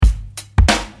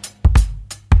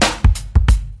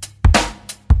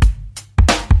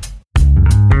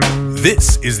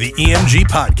This is the EMG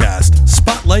Podcast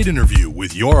Spotlight Interview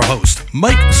with your host,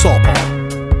 Mike Saulpaul.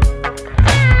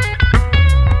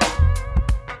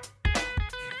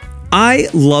 I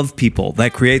love people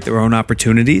that create their own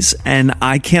opportunities, and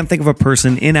I can't think of a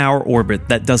person in our orbit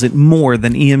that does it more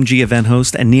than EMG event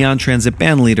host and Neon Transit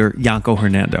band leader Yanko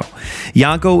Hernando.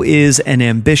 Yanko is an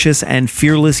ambitious and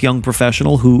fearless young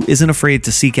professional who isn't afraid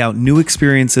to seek out new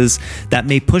experiences that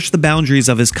may push the boundaries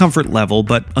of his comfort level,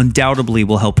 but undoubtedly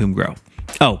will help him grow.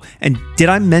 Oh, and did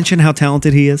I mention how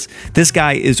talented he is? This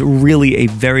guy is really a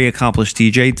very accomplished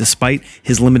DJ despite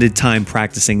his limited time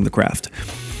practicing the craft.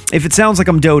 If it sounds like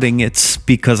I'm doting, it's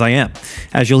because I am.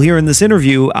 As you'll hear in this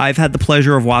interview, I've had the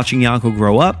pleasure of watching Yanko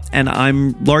grow up, and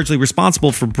I'm largely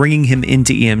responsible for bringing him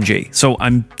into EMG, so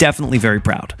I'm definitely very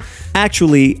proud.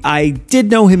 Actually, I did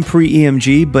know him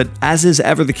pre-EMG, but as is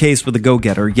ever the case with a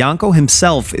go-getter, Yanko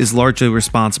himself is largely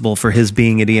responsible for his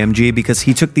being at EMG because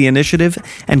he took the initiative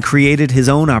and created his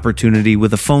own opportunity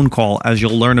with a phone call, as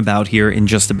you'll learn about here in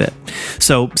just a bit.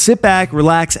 So sit back,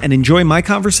 relax, and enjoy my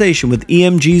conversation with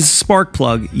EMG's spark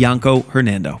plug, Yanko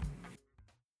Hernando.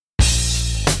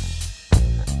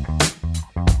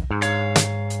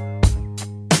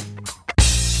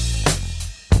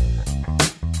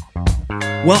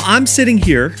 Well, I'm sitting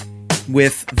here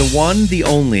with the one, the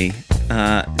only,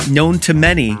 known to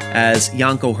many as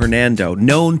Yanko Hernando,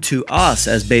 known to us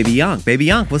as Baby Yank. Baby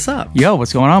Yank, what's up? Yo,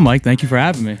 what's going on, Mike? Thank you for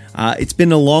having me. It's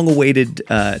been a long-awaited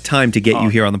time to get you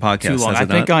here on the podcast. Too long. I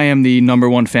think I am the number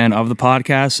one fan of the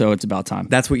podcast, so it's about time.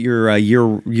 That's what your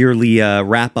yearly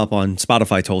wrap-up on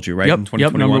Spotify told you, right? Yep, in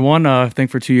 2021? number one, I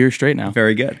think for 2 years straight now.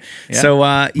 Very good. Yeah.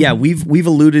 So, we've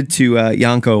alluded to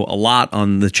Yanko a lot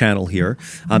on the channel here.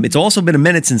 It's also been a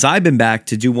minute since I've been back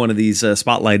to do one of these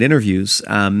Spotlight interviews.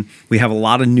 We have a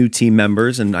lot of new team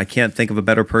members, and I can't think of a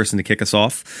better person to kick us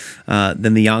off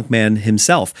than the Yank man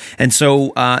himself. And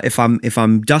so, if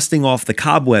I'm dusting off the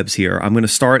cobwebs here, I'm going to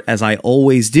start as I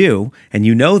always do, and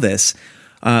you know this.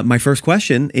 My first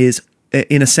question is,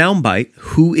 in a soundbite,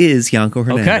 who is Yanko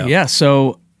Hernando? Okay, yeah.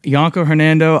 So Yanko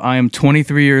Hernando, I am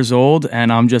 23 years old,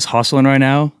 and I'm just hustling right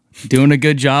now, doing a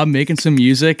good job, making some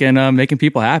music, and making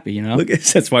people happy. You know, Look,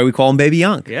 that's why we call him Baby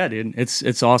Yank. Yeah, dude,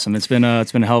 it's awesome. It's been a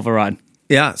hell of a ride.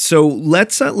 Yeah, so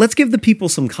let's give the people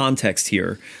some context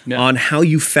here on how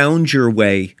you found your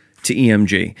way to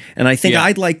EMG, and I think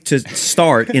I'd like to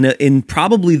start in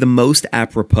probably the most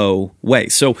apropos way.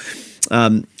 So,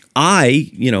 I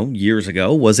years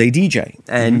ago was a DJ,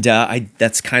 and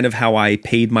that's kind of how I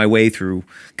paid my way through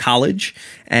college.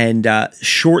 And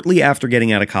shortly after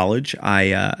getting out of college,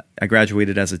 I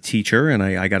graduated as a teacher, and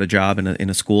I got a job in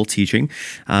a school teaching.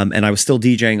 And I was still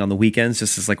DJing on the weekends,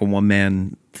 just as like a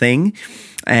one-man thing.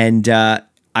 And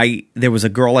there was a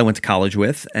girl I went to college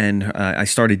with, and I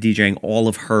started DJing all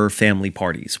of her family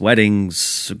parties,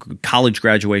 weddings, college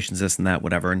graduations, this and that,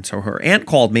 whatever. And so her aunt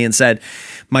called me and said,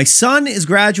 "My son is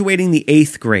graduating the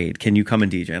 8th grade. Can you come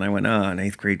and DJ?" And I went, "Oh, an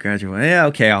 8th grade graduate. Yeah,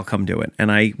 okay, I'll come do it." And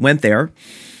I went there,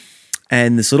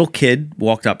 and this little kid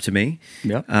walked up to me.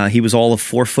 Yeah. He was all of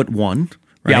 4'1".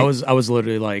 Right? Yeah, I was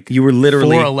literally like, you were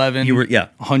literally 4'11", you were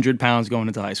 100 pounds going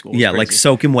into high school. Yeah, like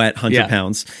soaking wet, 100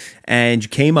 pounds. And you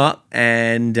came up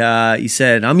and you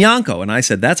said, "I'm Yanko." And I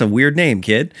said, "That's a weird name,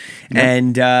 kid." Yep.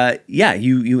 And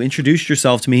you introduced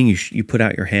yourself to me, and you put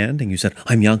out your hand and you said,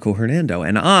 "I'm Yanko Hernando,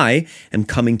 and I am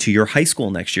coming to your high school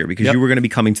next year," because you were going to be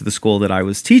coming to the school that I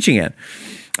was teaching at.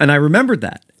 And I remembered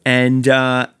that. And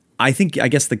I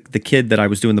guess the kid that I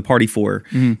was doing the party for,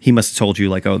 he must have told you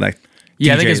like, "Oh, that."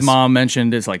 Yeah, DJs. I think his mom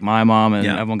mentioned it's like my mom, and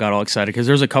everyone got all excited because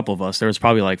there was a couple of us. There was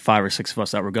probably like 5 or 6 of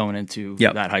us that were going into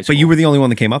that high school. But you were the only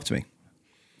one that came up to me.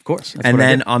 Of course. And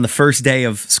then on the first day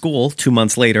of school, 2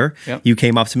 months later, you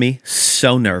came up to me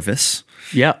so nervous.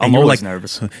 Yeah, I'm always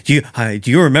nervous. Do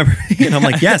you remember? And I'm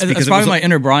like, yes, because it's probably my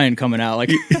inner Brian coming out.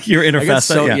 Like your inner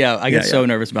Festa. I get so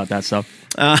nervous about that stuff.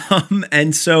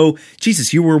 And so,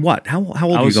 Jesus, you were what? How old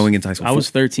were you going into high school? I was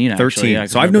 13. Actually. 13. Yeah,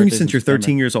 so I've known you since you're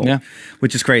 13 years old, yeah.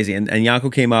 Which is crazy. And Yanko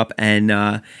came up, and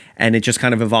it just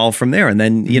kind of evolved from there. And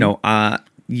then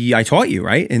I taught you,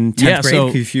 right, in 10th grade.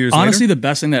 A few years honestly, later? the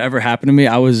best thing that ever happened to me,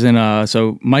 I was in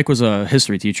so Mike was a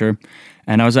history teacher,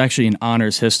 and I was actually in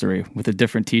honors history with a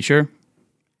different teacher.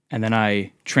 And then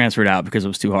I transferred out because it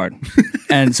was too hard.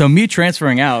 And so me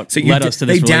transferring out led us to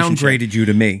this relationship. They downgraded you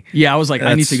to me. Yeah, I was like,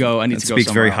 I need to go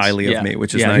speaks very highly of me,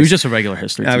 which is nice. He was just a regular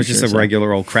history teacher. I was just a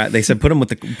regular old crap. They said put him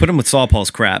with Saul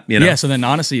Paul's crap. You know? Yeah, so then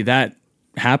honestly, that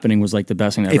happening was like the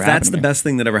best thing that ever If happened that's to the me. best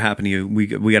thing that ever happened to you, we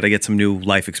got to get some new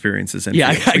life experiences in. Yeah,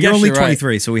 for you. I But guess you're only you're right.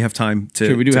 23, so we have time to.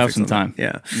 True, we do to have fix some something.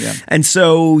 time. Yeah. Yeah. And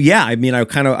so, yeah, I mean,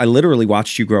 I literally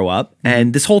watched you grow up,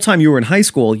 and this whole time you were in high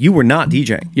school, you were not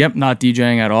DJing. Yep, not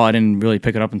DJing at all. I didn't really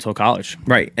pick it up until college.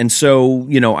 Right. And so,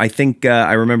 I think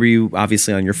I remember you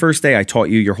obviously on your first day. I taught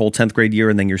you your whole 10th grade year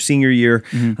and then your senior year.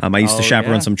 I used to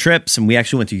chaperone some trips, and we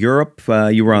actually went to Europe.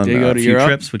 You were on a few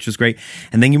trips, which was great.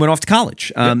 And then you went off to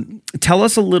college. Tell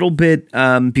us a little bit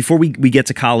before we get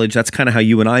to college. That's kind of how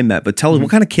you and I met. But tell us, what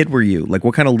kind of kid were you? Like,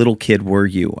 what kind of little kid were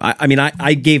you? I mean,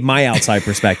 I gave my outside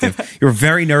perspective. You were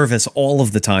very nervous all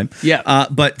of the time. Yeah.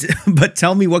 But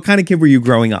tell me, what kind of kid were you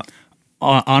growing up?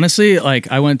 Honestly,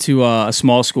 like I went to a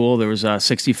small school. There was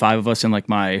 65 of us in like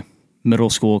my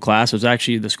middle school class. It was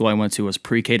actually the school I went to was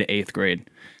pre-K to 8th grade.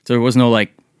 So there was no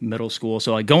like middle school.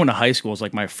 So like going to high school was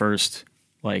like my first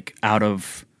like out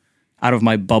of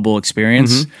my bubble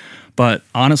experience. But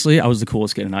honestly, I was the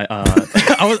coolest kid, and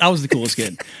I was the coolest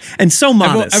kid, and so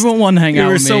modest. Everyone wanted to hang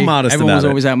out with me. You were so modest. Everyone was about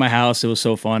always at my house. It was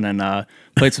so fun, and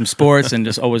played some sports, and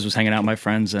just always was hanging out with my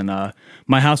friends. And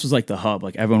my house was like the hub.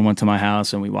 Like everyone went to my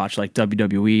house, and we watched like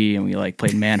WWE, and we like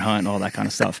played Manhunt and all that kind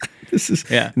of stuff.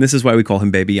 This is why we call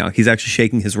him Baby Yanko. He's actually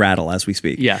shaking his rattle as we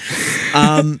speak. Yeah.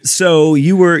 So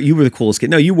you were the coolest kid.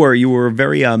 No, you were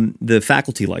very. The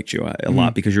faculty liked you a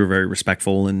lot because you were very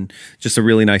respectful and just a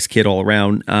really nice kid all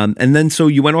around. And then so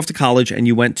you went off to college and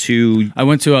you went to. I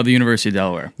went to the University of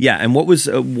Delaware. Yeah, and what was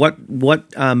what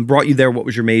brought you there? What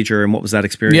was your major and what was that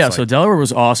experience? Yeah, like? so Delaware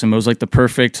was awesome. It was like the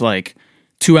perfect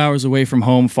 2 hours away from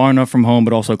home, far enough from home,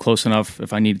 but also close enough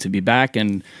if I needed to be back.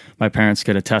 And my parents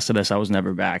could attest to this. I was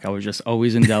never back. I was just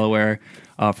always in Delaware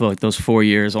for like those 4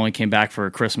 years. Only came back for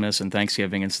Christmas and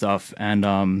Thanksgiving and stuff. And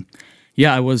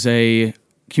I was a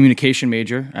communication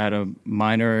major. I had a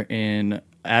minor in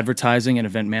advertising and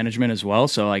event management as well.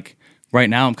 So like right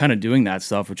now I'm kind of doing that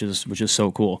stuff, which is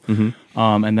so cool.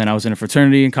 And then I was in a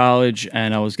fraternity in college,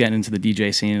 and I was getting into the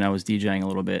DJ scene, and I was DJing a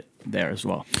little bit there as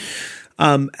well.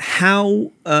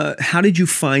 How did you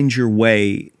find your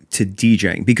way to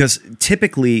DJing? Because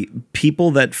typically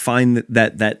people that find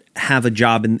that have a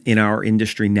job in our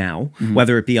industry now,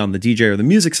 whether it be on the DJ or the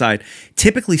music side,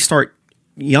 typically start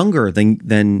younger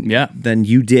than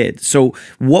you did. So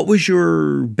what was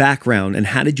your background and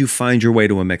how did you find your way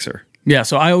to a mixer? Yeah,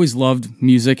 so I always loved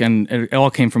music, and it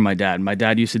all came from my dad. My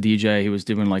dad used to DJ. He was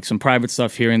doing like some private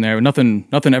stuff here and there. Nothing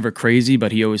ever crazy,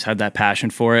 but he always had that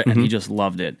passion for it, and he just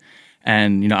loved it.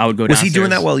 And I would go downstairs. Was he doing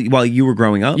that while you were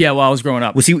growing up? Yeah, while I was growing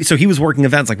up. Was he? So he was working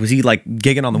events. Like, was he like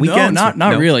gigging on the weekends? No,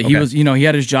 not really. Okay. He was, he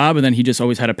had his job, and then he just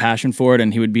always had a passion for it,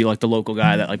 and he would be like the local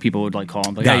guy that like people would like call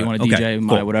him, like, hey, you want to DJ,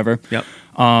 cool. Whatever. Yep.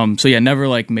 So yeah, never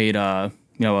like made a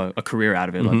career out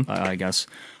of it, I guess.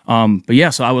 But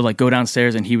yeah, so I would like go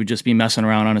downstairs, and he would just be messing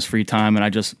around on his free time, and I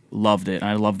just loved it.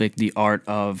 And I loved the art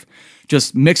of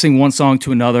just mixing one song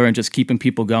to another and just keeping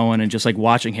people going, and just like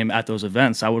watching him at those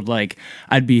events.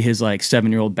 I'd be his like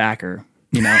 7-year-old backer,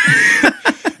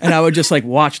 and I would just like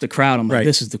watch the crowd. I'm like,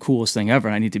 This is the coolest thing ever,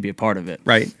 and I need to be a part of it.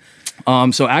 Right.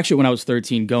 So actually, when I was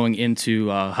 13, going into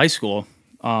high school,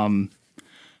 I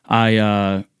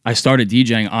started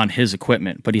DJing on his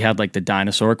equipment, but he had like the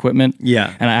dinosaur equipment.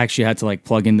 Yeah. And I actually had to like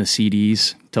plug in the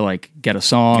CDs to like get a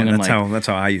song. Yeah, and that's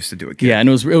how I used to do it. Kid. Yeah, and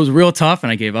it was real tough,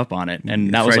 and I gave up on it.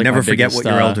 And that was like never my forget biggest, what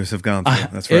your elders have gone through.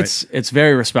 That's right. It's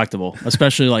very respectable,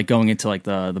 especially like going into like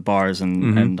the bars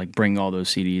and like bringing all those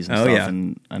CDs and stuff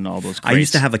and all those crates. I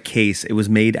used to have a case. It was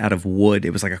made out of wood.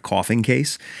 It was like a coffin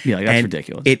case. Yeah, like, that's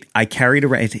ridiculous. I carried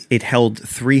around. It held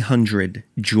 300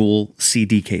 jewel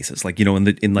CD cases, like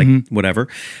in whatever.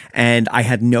 And I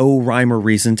had no rhyme or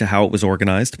reason to how it was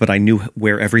organized, but I knew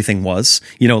where everything was.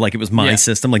 Like it was my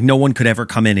system. Like no one could ever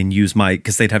come in and use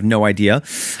because they'd have no idea.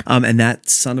 And that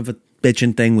son of a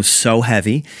bitchin' thing was so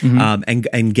heavy.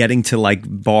 And getting to like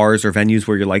bars or venues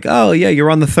where you're like, oh yeah,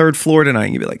 you're on the 3rd floor tonight,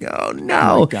 and you'd be like, oh no.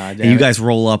 Oh my God, and you guys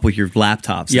roll up with your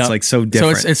laptops. It's like so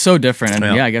different. So it's so different. And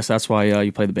I guess that's why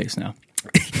you play the bass now.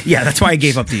 Yeah, that's why I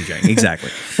gave up DJing.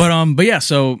 Exactly. But yeah,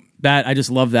 so that I just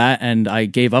love that, and I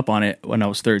gave up on it when I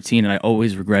was 13, and I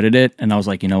always regretted it. And I was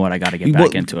like, you know what, I got to get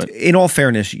back into it. In all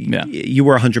fairness, you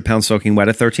were 100 pounds soaking wet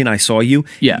at 13. I saw you.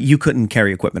 Yeah, you couldn't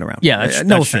carry equipment around. Yeah, that's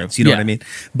no that's offense. True. You know what I mean?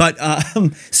 But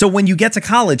so when you get to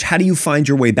college, how do you find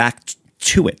your way back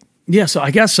to it? Yeah, so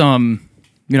I guess I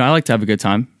like to have a good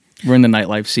time. We're in the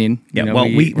nightlife scene. Yeah,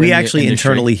 we actually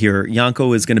internally here,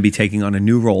 Yanko is going to be taking on a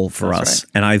new role for us,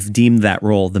 and I've deemed that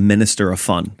role the Minister of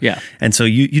Fun. Yeah, and so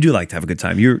you do like to have a good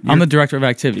time. I'm the Director of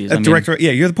Activities. Director.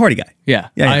 You're the party guy. Yeah.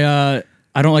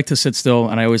 I don't like to sit still,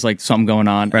 and I always like something going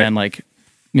on. Right. And like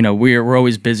we're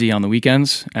always busy on the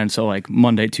weekends, and so like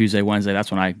Monday, Tuesday, Wednesday,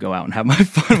 that's when I go out and have my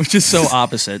fun, which is so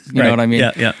opposite. You know what I mean?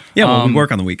 Yeah. Well, we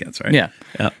work on the weekends, right?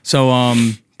 Yeah. So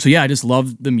yeah, I just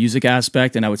loved the music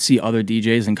aspect, and I would see other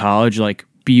DJs in college like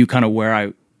be kind of where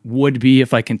I would be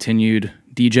if I continued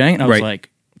DJing, and I was like,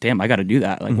 damn, I got to do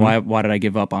that. Like, why did I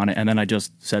give up on it? And then I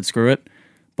just said, screw it.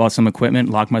 Bought some equipment,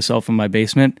 locked myself in my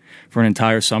basement for an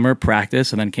entire summer,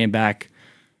 practice, and then came back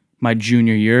my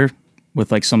junior year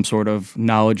with like some sort of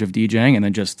knowledge of DJing, and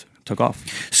then just took off.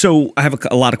 So I have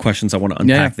a lot of questions I want to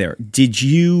unpack there. Did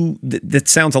you, that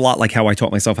sounds a lot like how I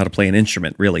taught myself how to play an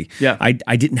instrument, really. Yeah.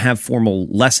 I didn't have formal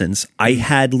lessons. I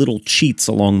had little cheats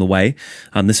along the way.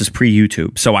 This is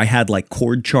pre-YouTube. So I had like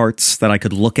chord charts that I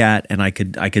could look at, and I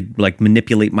could like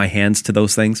manipulate my hands to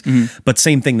those things. But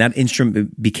same thing, that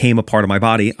instrument became a part of my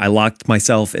body. I locked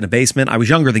myself in a basement. I was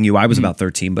younger than you. I was about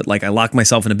 13, but like I locked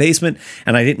myself in a basement,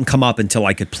 and I didn't come up until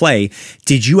I could play.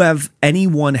 Did you have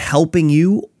anyone helping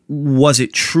you? Was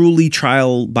it truly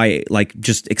trial by like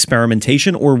just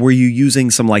experimentation, or were you using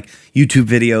some like YouTube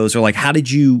videos, or like how did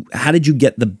you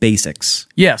get the basics?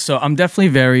 Yeah, so I'm definitely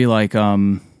very like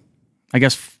I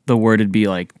guess the word would be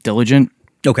like diligent.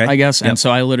 Okay. I guess. And so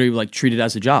I literally like treat it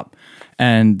as a job.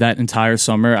 And that entire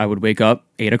summer I would wake up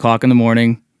 8:00 in the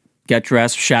morning, get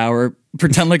dressed, shower,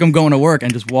 pretend like I'm going to work,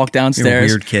 and just walk downstairs.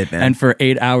 You're a weird kid, man. And for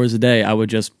 8 hours a day, I would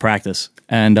just practice.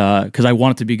 And because I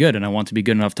wanted to be good, and I want to be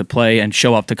good enough to play and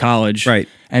show up to college,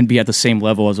 and be at the same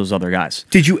level as those other guys.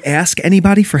 Did you ask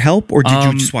anybody for help, or did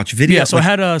you just watch videos? Yeah, so I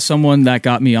had someone that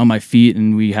got me on my feet,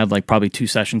 and we had like probably 2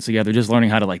 sessions together, just learning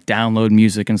how to like download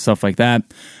music and stuff like that.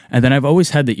 And then I've always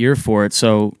had the ear for it,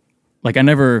 so like I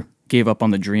never gave up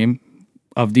on the dream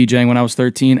of DJing when I was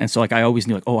 13, and so like I always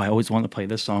knew like, oh, I always wanted to play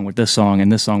this song with this song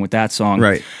and this song with that song.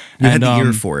 Right. You had the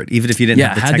ear for it, even if you didn't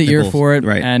have the technical. Yeah, I had the ear for it.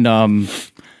 Right. And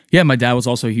yeah, my dad was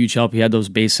also a huge help. He had those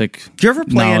basic Did you ever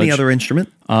play knowledge. any other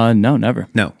instrument? No, never.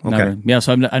 No, okay. Never. Yeah,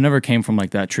 so I never came from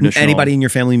like that traditional. Anybody in your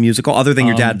family musical, other than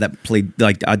your dad that played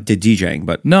like did DJing?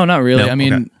 But no, not really. No? I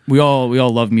mean, Okay. we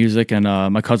all love music, and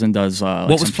my cousin does. Like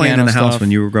what was some playing in piano the house stuff.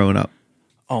 when you were growing up?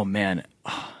 Oh man,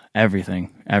 everything.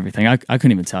 I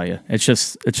couldn't even tell you. It's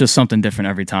just something different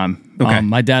every time. Okay.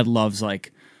 My dad loves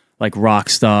like rock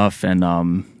stuff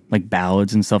and like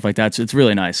ballads and stuff like that. So it's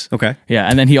really nice. Okay. Yeah,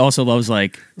 and then he also loves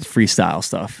like freestyle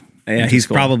stuff. Yeah, he's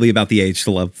probably about the age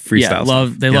to love freestyle.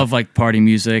 Yeah, they love like party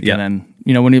music, Yeah. and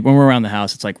then when we're around the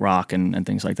house, it's like rock and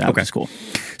things like that. Okay. Which is cool.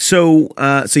 So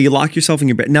you lock yourself in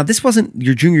your bed. Now, this wasn't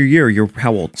your junior year. You're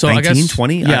how old? So 19, I guess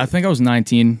 20? Yeah, I think I was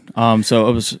 19. So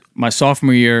it was my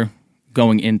sophomore year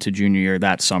going into junior year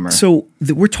that summer. So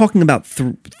we're talking about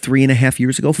 3.5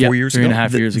 years ago, 4 years ago?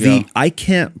 3.5 years ago. I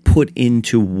can't put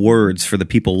into words for the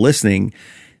people listening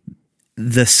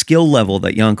the skill level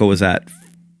that Yanko is at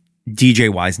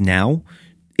DJ-wise now.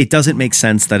 It doesn't make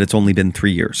sense that it's only been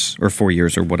 3 years or 4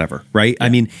 years or whatever, right? Yeah. I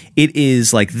mean, it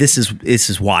is like this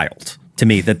is wild to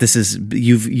me that this is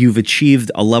you've achieved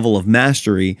a level of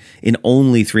mastery in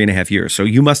only 3.5 years. So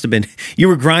you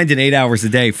were grinding 8 hours a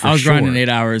day for sure. I was grinding 8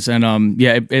 hours, and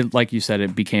it like you said,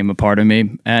 it became a part of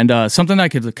me. And something I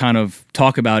could kind of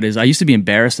talk about is I used to be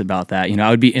embarrassed about that. You know,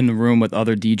 I would be in the room with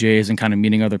other DJs and kind of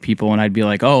meeting other people, and I'd be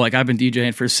like, oh, like I've been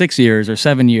DJing for 6 years or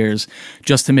 7 years,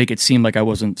 just to make it seem like I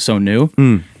wasn't so new.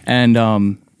 And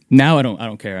now I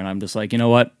don't care, and I'm just like, you know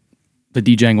what, the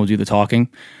DJing will do the talking.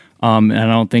 And I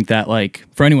don't think that, like,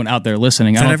 for anyone out there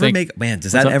listening, does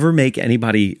that ever make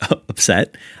anybody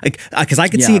upset? Because I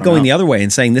could see it going the other way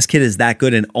and saying this kid is that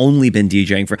good and only been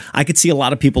DJing for. I could see a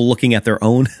lot of people looking at their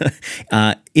own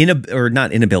not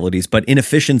inabilities, but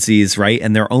inefficiencies, right,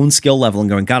 and their own skill level and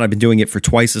going, God, I've been doing it for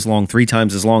twice as long, 3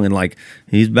 times as long, and like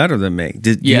he's better than me.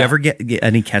 Did you ever get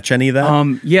catch any of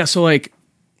that? Yeah. So like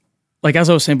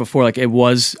as I was saying before, like I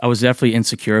was definitely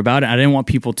insecure about it. I didn't want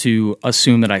people to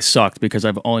assume that I sucked because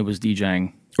I've only was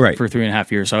DJing for 3.5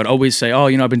 years. So I would always say, oh,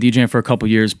 I've been DJing for a couple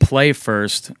years, play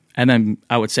first. And then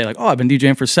I would say like, oh, I've been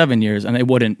DJing for 7 years. And they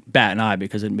wouldn't bat an eye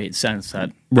because it made sense that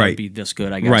I'd be this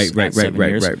good, I guess.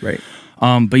 Right.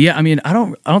 But yeah, I mean, I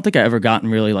don't think I ever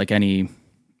gotten really like any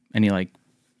like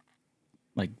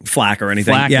flack or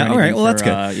anything. All right. Well, that's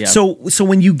good. So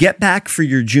when you get back for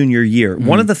your junior year,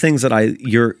 one of the things that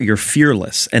you're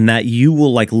fearless, and that you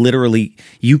will like literally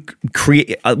you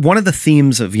create one of the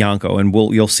themes of Yanko, and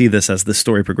you'll see this as the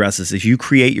story progresses, is you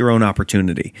create your own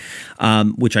opportunity,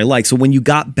 which I like. So when you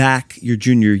got back your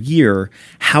junior year,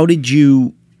 how do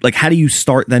you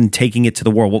start then taking it to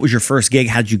the world? What was your first gig?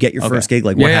 How did you get your first gig?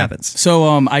 Like what happens? So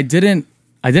I didn't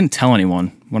tell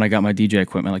anyone when I got my DJ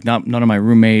equipment. Like none of my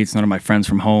roommates, none of my friends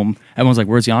from home. Everyone's like,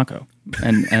 "Where's Yanko?"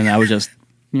 And I was just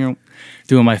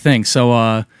doing my thing.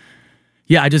 So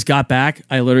Yeah, I just got back.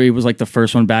 I literally was like the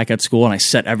first one back at school, and I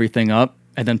set everything up.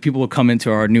 And then people would come into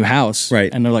our new house,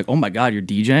 right? And they're like, "Oh my God, you're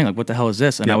DJing! Like, what the hell is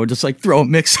this?" And I would just like throw a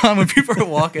mix on when people were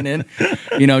walking in,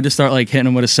 just start like hitting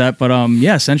them with a set. But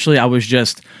yeah, essentially, I was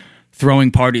just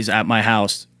throwing parties at my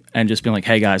house and just being like,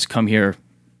 "Hey guys, come here,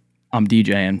 I'm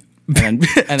DJing." And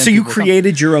then so you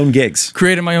created your own gigs?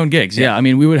 Created my own gigs. Yeah, I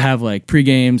mean, we would have like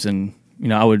pre-games, and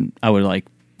I would like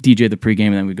DJ the pregame,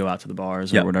 and then we'd go out to the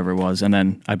bars or whatever it was, and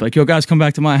then I'd be like, "Yo, guys, come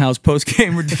back to my house post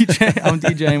game. We're DJing. I'm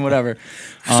DJing, whatever."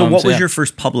 So, what was your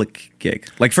first public gig?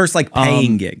 Like first, like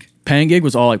paying gig? Paying gig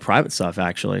was all like private stuff,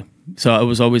 actually. So it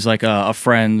was always like a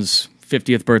friend's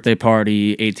 50th birthday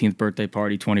party, 18th birthday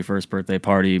party, 21st birthday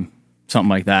party, something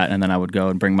like that, and then I would go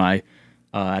and bring my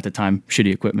at the time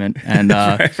shitty equipment and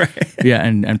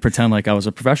and pretend like I was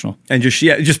a professional and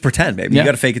just pretend, baby. You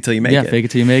got to fake it till you make it. Yeah, fake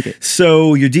it till you make it.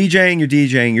 So you're DJing.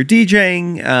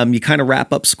 You kind of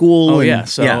wrap up school.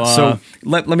 So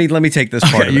let me take this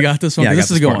part. You got this one.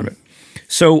 This is a good one.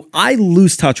 So I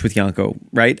lose touch with Yanko.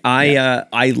 Right.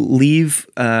 I leave.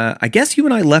 I guess you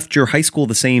and I left your high school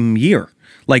the same year.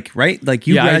 Like, right? Like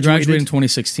you I graduated in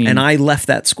 2016. And I left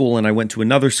that school and I went to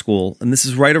another school. And this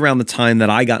is right around the time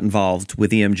that I got involved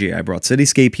with EMG. I brought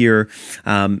Cityscape here.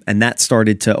 And that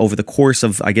started to, over the course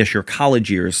of, I guess, your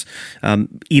college years,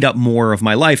 eat up more of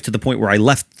my life to the point where I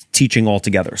left teaching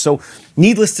altogether. So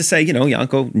needless to say,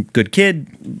 Yanko, good kid.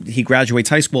 He graduates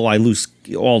high school. I lose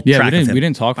all track of him. We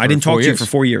didn't talk for I didn't 4 talk years. to you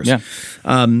for 4 years. Yeah.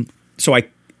 So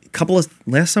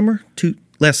last summer,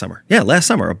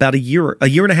 about a year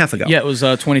and a half ago. Yeah, it was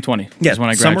 2020. Yeah, was when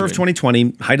I graduated. Summer of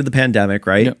 2020, height of the pandemic,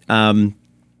 right? Yep.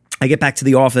 I get back to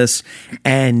the office,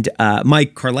 and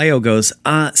Mike Carleo goes,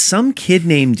 some kid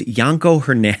named Yanko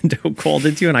Hernando called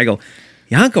into you, and I go,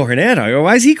 Yanko Hernando? I go,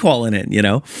 why is he calling in,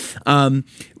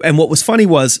 And what was funny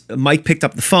was Mike picked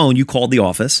up the phone, you called the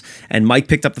office, and Mike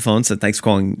picked up the phone, said, thanks for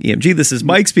calling EMG, this is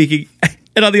Mike speaking.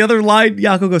 And on the other line,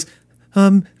 Yanko goes,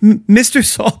 Mr.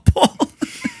 Saul Paul.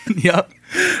 Yep.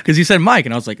 Because he said Mike,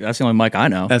 and I was like, that's the only Mike I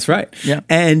know. That's right. Yeah.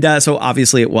 And so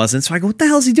obviously it wasn't. So I go, what the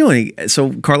hell is he doing?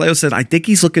 So Carleo said, I think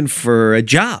he's looking for a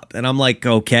job. And I'm like,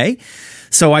 okay.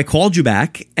 So I called you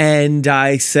back and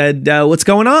I said, what's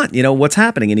going on? What's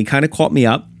happening? And he kind of caught me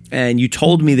up and you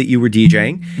told me that you were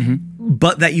DJing,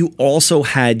 but that you also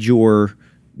had you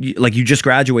just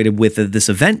graduated with this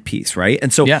event piece, right?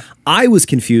 And so I was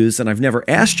confused, and I've never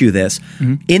asked you this.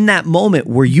 In that moment,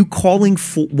 were you calling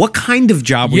for what kind of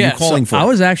job were you calling for? I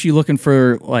was actually looking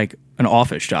for like an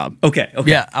office job. Okay.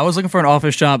 Yeah, I was looking for an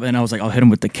office job, and I was like, I'll hit him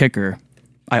with the kicker.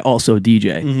 I also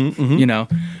DJ,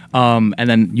 and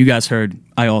then you guys heard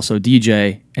I also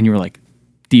DJ, and you were like,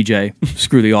 DJ,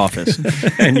 screw the office.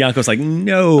 And Yanko's like,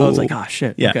 no. I was like,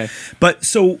 shit. Yeah. Okay. But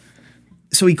so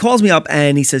he calls me up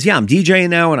and he says, yeah, I'm DJing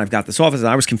now and I've got this office. And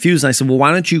I was confused. And I said, well,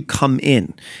 why don't you come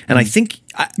in? And I think,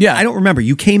 I don't remember.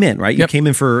 You came in, right? You came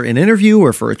in for an interview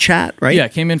or for a chat, right? Yeah, I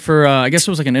came in for, I guess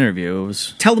it was like an interview. It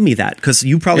was. Tell me that, because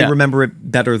you probably remember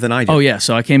it better than I do. Oh, yeah.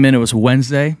 So I came in, it was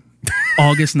Wednesday,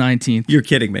 August 19th. You're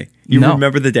kidding me. You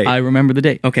remember the date? I remember the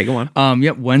date. Okay, go on.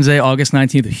 Wednesday, August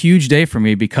 19th. A huge day for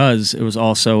me because it was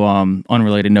also,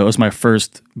 unrelated note, it was my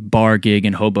first bar gig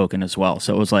in Hoboken as well.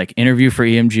 So it was like interview for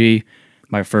EMG.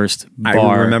 My first bar.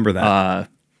 I remember that.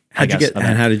 How did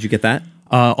you get that?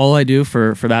 All I do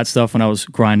for that stuff when I was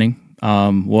grinding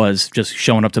was just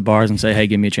showing up to bars and say, hey,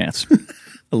 give me a chance.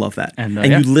 I love that. And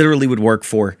you literally would work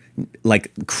for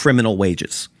like criminal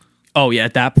wages. Oh, yeah.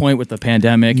 At that point with the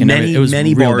pandemic and many, it was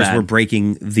many real bars bad. were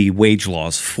breaking the wage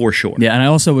laws for sure. Yeah, and I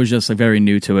also was just like very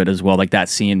new to it as well, like that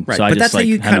scene. Right. So but that's how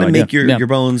you kind of make your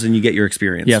bones and you get your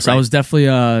experience. Yes, I was definitely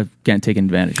getting taken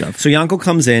advantage of. So Yanko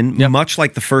comes in, much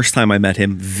like the first time I met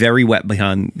him, very wet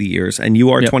behind the ears. And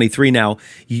you are 23 now.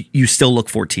 You still look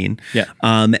 14. Yeah.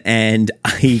 And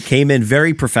he came in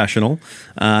very professional,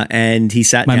 and he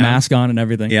sat down. My mask on and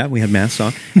everything. Yeah, we had masks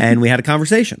on, and we had a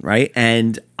conversation, right?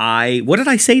 And what did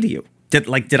I say to you? Did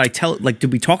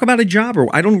we talk about a job,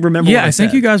 or I don't remember? Yeah, what I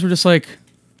think said. you guys were just like,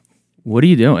 "What are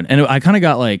you doing?" And I kind of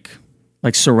got like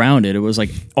surrounded. It was like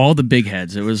all the big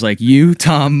heads. It was like you,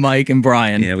 Tom, Mike, and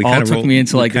Brian. Yeah, we all took me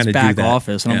into like this back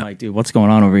office, and I'm like, "Dude, what's going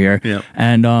on over here?" Yeah.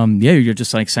 And you're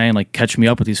just like saying like, "Catch me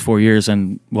up with these 4 years,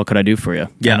 and what could I do for you?"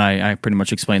 Yeah. And I pretty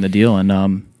much explained the deal, and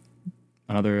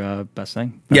another best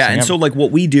thing. Yeah, and so like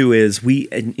what we do is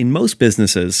in most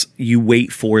businesses, you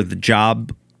wait for the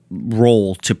job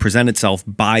role to present itself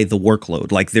by the workload.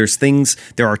 Like there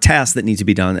are tasks that need to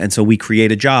be done, and so we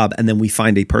create a job and then we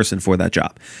find a person for that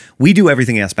job. We do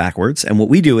everything ass backwards, and what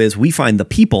we do is we find the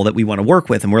people that we want to work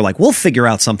with, and we're like, we'll figure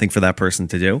out something for that person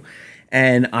to do.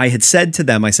 And I had said to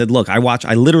them, I said, look, I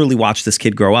literally watched this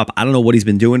kid grow up. I don't know what he's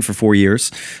been doing for 4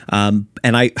 years. And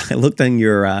I looked on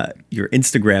your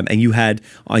Instagram, and you had,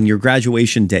 on your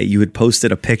graduation day, you had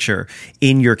posted a picture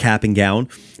in your cap and gown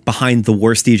behind the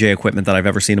worst DJ equipment that I've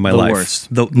ever seen in my life.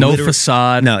 Worst. No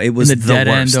facade. No, it was in the dead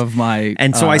worst. end of my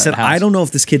And so I said, house. I don't know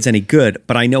if this kid's any good,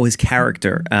 but I know his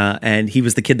character. And he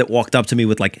was the kid that walked up to me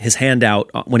with like his hand out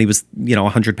when he was,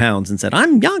 100 pounds and said,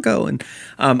 I'm Yanko. And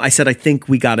I said, I think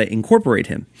we got to incorporate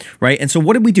him. Right. And so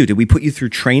what did we do? Did we put you through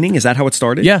training? Is that how it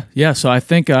started? Yeah. So I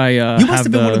think you must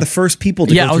have been one of the first people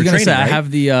to go through training. I was going to say, right? I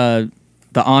have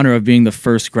the honor of being the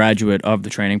first graduate of the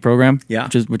training program. Yeah,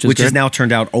 which has now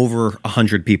turned out over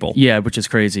 100 people. Yeah, which is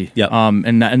crazy. Yeah,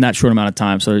 in that short amount of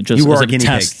time. So it just you were is our a guinea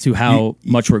test pig. to how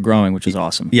much we're growing, which is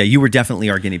awesome. Yeah, you were definitely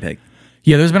our guinea pig.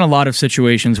 Yeah, there's been a lot of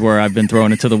situations where I've been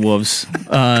thrown into the wolves.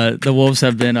 The wolves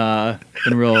have been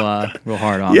real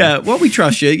hard on me. Yeah, well, we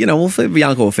trust you.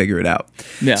 Yanko will figure it out.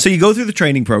 Yeah. So you go through the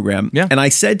training program. Yeah. And I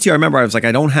said to you, I remember I was like,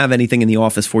 I don't have anything in the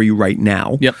office for you right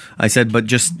now. Yep. I said, but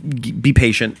just be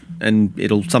patient and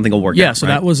something will work out. Yeah, so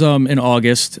right? that was in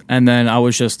August, and then I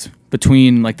was just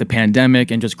between like the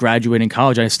pandemic and just graduating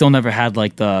college. I still never had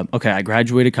like I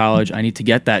graduated college. I need to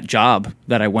get that job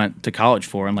that I went to college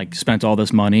for, and like spent all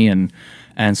this money, and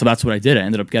so that's what I did. I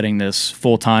ended up getting this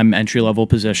full-time entry-level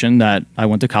position that I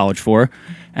went to college for,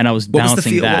 and I was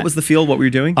balancing that. What was the field? What were you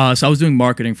doing? So I was doing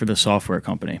marketing for the software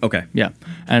company. Okay. Yeah.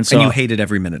 And so you hated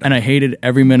every minute of it. And I hated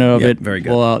every minute of it. Very good.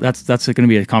 Well, that's going to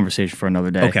be a conversation for another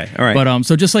day. Okay. All right. But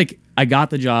so just like I got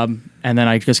the job, and then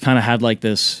I just kind of had like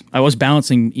this. I was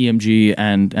balancing EMG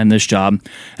and this job,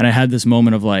 and I had this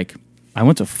moment of like, I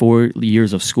went to 4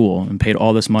 years of school and paid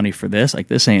all this money for this. Like,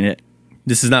 this ain't it.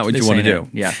 This is not what you want to do.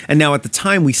 Yeah. And now at the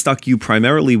time, we stuck you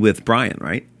primarily with Brian,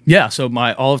 right? Yeah. So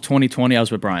all of 2020, I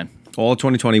was with Brian. All of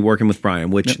 2020 working with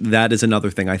Brian, which that is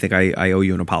another thing I think I owe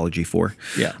you an apology for.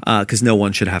 Yeah. Because no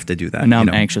one should have to do that. And now I'm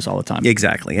anxious all the time.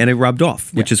 Exactly. And it rubbed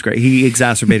off, which is great. He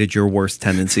exacerbated your worst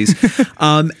tendencies.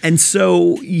 And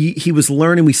so he was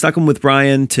learning. We stuck him with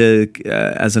Brian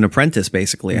as an apprentice,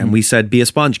 basically. And we said, be a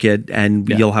sponge, kid, and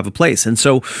you'll have a place. And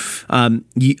so,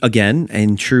 again,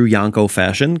 in true Yanko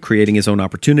fashion, creating his own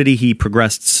opportunity, he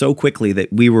progressed so quickly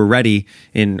that we were ready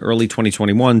in early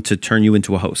 2021 to turn you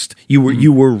into a host.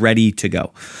 You were ready to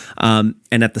go. And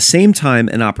at the same time,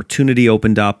 an opportunity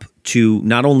opened up to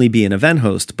not only be an event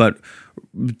host, but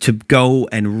to go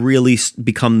and really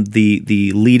become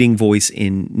the leading voice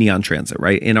in Neon Transit,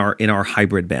 right? In our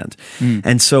hybrid band.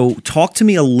 And so talk to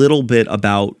me a little bit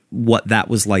about what that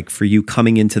was like for you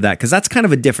coming into that, because that's kind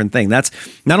of a different thing. That's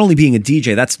not only being a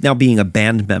DJ, that's now being a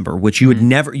band member, which you would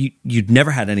you'd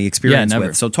never had any experience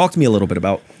with. So talk to me a little bit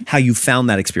about how you found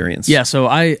that experience. Yeah, so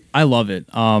I love it.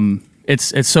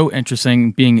 It's so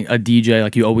interesting being a DJ.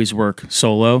 Like, you always work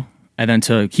solo, and then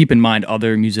to keep in mind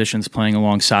other musicians playing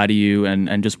alongside of you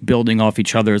and just building off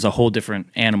each other is a whole different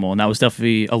animal. And that was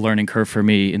definitely a learning curve for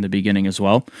me in the beginning as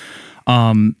well.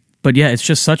 But yeah, it's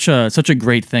just such a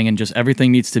great thing, and just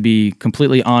everything needs to be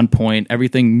completely on point.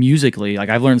 Everything musically, like,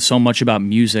 I've learned so much about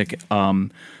music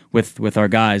with our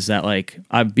guys that like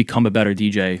I've become a better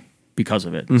DJ because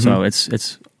of it. So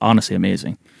it's honestly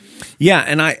amazing. Yeah,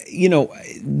 and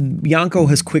Yanko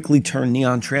has quickly turned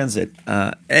Neon Transit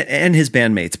and his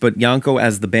bandmates, but Yanko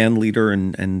as the band leader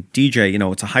and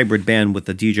DJ, it's a hybrid band with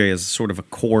the DJ as sort of a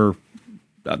core,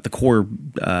 the core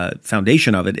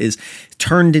foundation of it is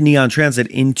turned Neon Transit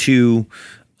into.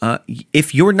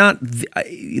 If you're not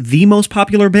the most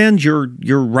popular band, you're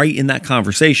right in that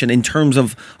conversation in terms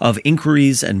of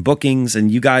inquiries and bookings, and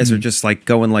you guys are just like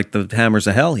going like the hammers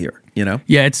of hell here,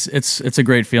 Yeah, it's a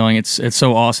great feeling. It's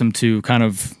so awesome to kind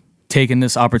of take in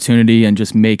this opportunity and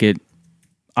just make it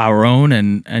our own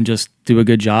and just do a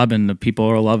good job, and the people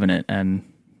are loving it, and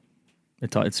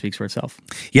it speaks for itself.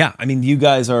 Yeah, I mean, you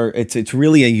guys are. It's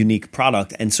really a unique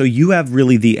product, and so you have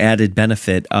really the added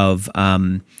benefit of.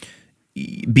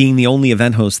 Being the only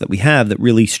event host that we have that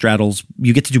really straddles,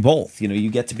 you get to do both. You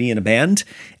get to be in a band,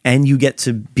 and you get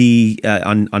to be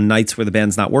on nights where the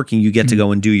band's not working. You get to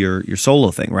go and do your solo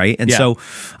thing, right? And so,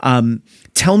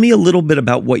 tell me a little bit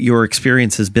about what your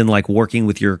experience has been like working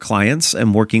with your clients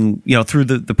and working, through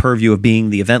the purview of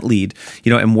being the event lead,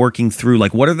 and working through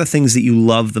like what are the things that you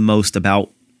love the most about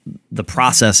the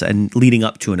process and leading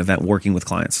up to an event, working with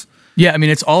clients. Yeah, I mean,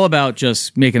 it's all about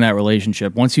just making that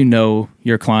relationship. Once you know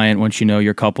your client, once you know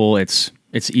your couple, it's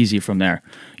easy from there.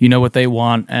 You know what they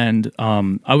want, and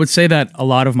I would say that a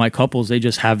lot of my couples, they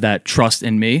just have that trust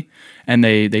in me, and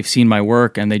they've seen my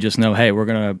work, and they just know, hey, we're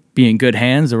gonna be in good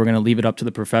hands, and we're gonna leave it up to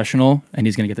the professional, and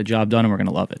he's gonna get the job done, and we're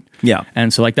gonna love it. Yeah,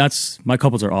 and so like my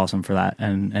couples are awesome for that,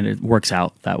 and it works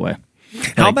out that way.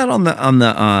 How about on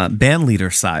the band leader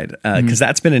side? Because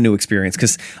that's been a new experience.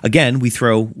 Because again, we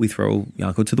throw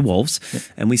Yanko to the wolves,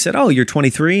 and we said, "Oh, you're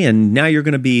 23, and now you're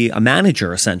going to be a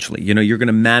manager. Essentially, you're going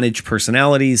to manage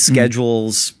personalities,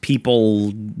 schedules,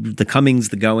 people, the comings,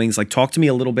 the goings. Like, talk to me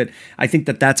a little bit. I think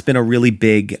that's been a really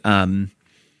big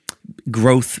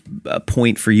growth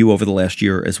point for you over the last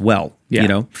year as well.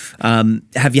 Yeah.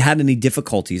 Have you had any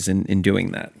difficulties in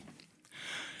doing that?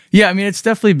 Yeah, I mean, it's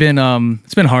definitely been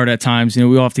it's been hard at times. We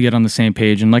all have to get on the same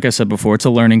page, and like I said before, it's a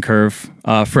learning curve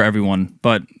for everyone.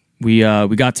 But we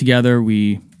got together,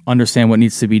 we understand what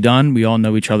needs to be done. We all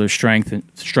know each other's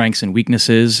strengths and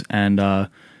weaknesses, and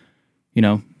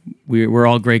we're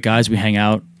all great guys. We hang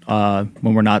out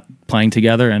when we're not playing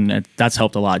together, and that's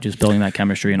helped a lot. Just building that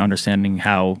chemistry and understanding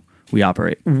how we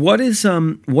operate. What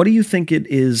do you think it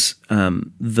is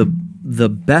the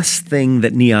best thing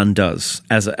that Neon does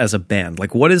as a band?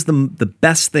 Like, what is the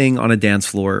best thing on a dance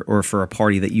floor or for a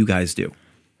party that you guys do?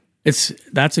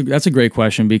 That's a great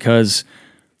question, because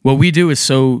what we do is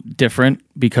so different,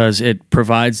 because it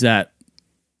provides that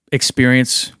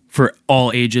experience for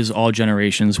all ages, all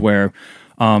generations, where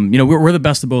we're the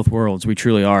best of both worlds. We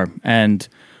truly are. And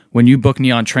when you book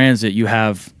Neon Transit, you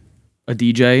have a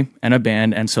DJ and a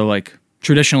band, and so like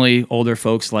traditionally older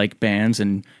folks like bands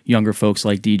and younger folks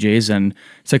like DJs, and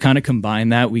to kind of combine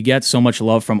that, we get so much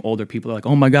love from older people. They're like,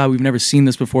 "Oh my God, we've never seen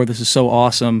this before. This is so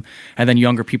awesome." And then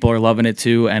younger people are loving it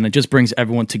too, and it just brings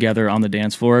everyone together on the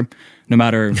dance floor, no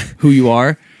matter who you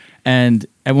are, and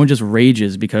everyone just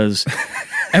rages because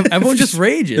everyone just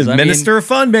rages. Minister of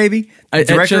fun, baby.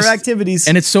 Director of activities.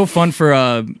 And it's so fun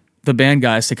for the band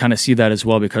guys to kind of see that as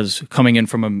well, because coming in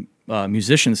from a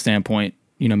musician standpoint,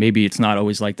 maybe it's not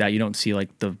always like that. You don't see like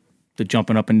the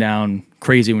jumping up and down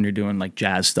crazy when you're doing like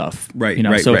jazz stuff, right?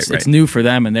 So it's new for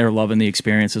them, and they're loving the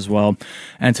experience as well.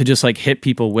 And to just like hit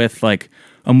people with like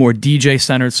a more DJ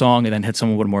centered song, and then hit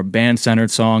someone with a more band centered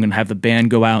song, and have the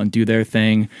band go out and do their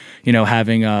thing.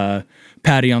 Having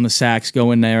Patty on the sax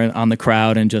go in there on the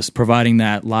crowd and just providing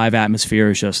that live atmosphere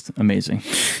is just amazing.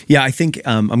 Yeah, I think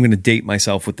I'm going to date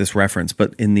myself with this reference,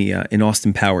 but in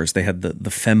Austin Powers, they had the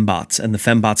fembots, and the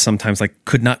fembots sometimes like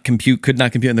could not compute,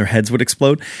 and their heads would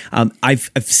explode.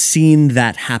 I've seen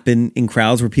that happen in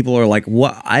crowds where people are like,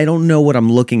 "What? I don't know what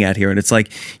I'm looking at here," and it's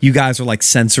like you guys are like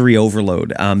sensory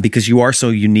overload because you are so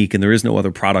unique, and there is no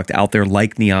other product out there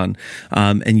like Neon.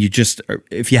 And you just,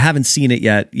 if you haven't seen it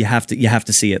yet, you have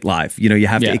to see it live. You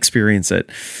have to experience it,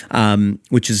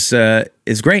 which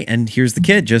is great. And here's the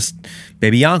kid, just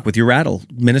baby Yank with your rattle,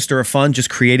 minister of fun, just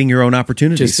creating your own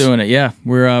opportunities. Just doing it. Yeah,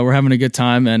 we're having a good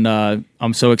time, and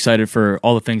I'm so excited for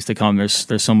all the things to come. There's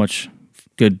so much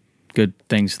good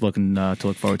things to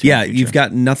look forward to. Yeah, you've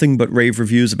got nothing but rave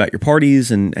reviews about your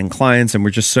parties and clients, and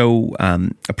we're just so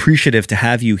appreciative to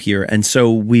have you here. And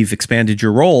so we've expanded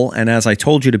your role, and as I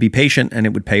told you to be patient and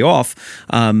it would pay off,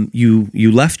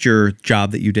 you left your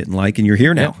job that you didn't like, and you're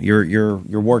here now. Yep.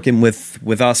 You're working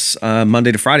with us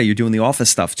Monday to Friday. You're doing the office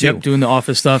stuff too. Yep, doing the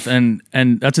office stuff, and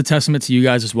that's a testament to you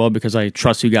guys as well, because I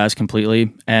trust you guys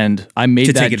completely, and I made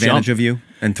that take advantage jump. of you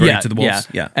and throw you to the wolves.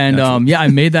 Yeah. And I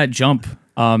made that jump.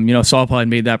 Saul Paul had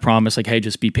made that promise, like, "Hey,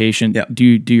 just be patient, do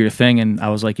your thing." And I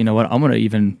was like, you know what? I'm going to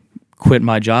even quit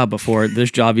my job before this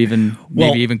job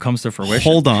maybe comes to fruition.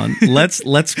 Hold on, let's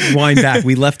wind back.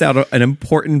 We left out an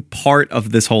important part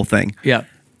of this whole thing. Yeah,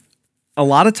 a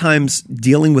lot of times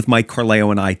dealing with Mike Carleo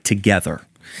and I together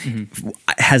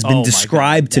has been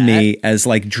described to me as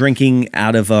like drinking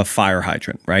out of a fire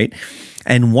hydrant, right?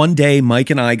 And one day, Mike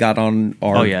and I got on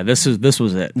our. This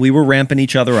was it. We were ramping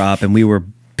each other up, and we were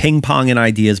ping-ponging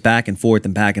ideas back and forth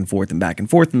and back and forth and back and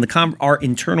forth. And our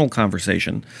internal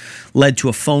conversation led to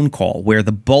a phone call where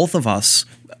the both of us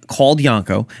called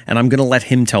Yanko, and I'm going to let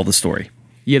him tell the story.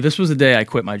 Yeah, this was the day I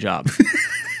quit my job.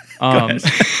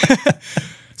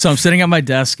 So I'm sitting at my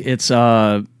desk. It's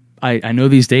I know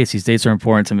these dates. These dates are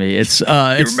important to me. It's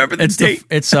remember the date?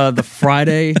 It's the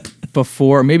Friday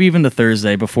before, maybe even the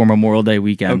Thursday before Memorial Day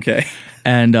weekend. Okay.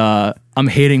 And I'm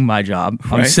hating my job.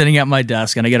 I'm sitting at my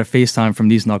desk, and I get a FaceTime from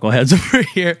these knuckleheads over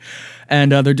here,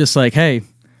 and they're just like, "Hey,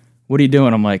 what are you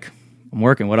doing?" I'm like, "I'm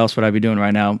working. What else would I be doing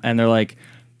right now?" And they're like,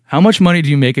 "How much money do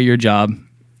you make at your job?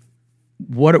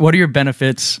 What are your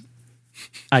benefits?"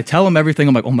 I tell them everything.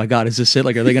 I'm like, "Oh my God, is this it?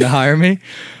 Like, are they going to hire me?"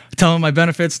 I tell them my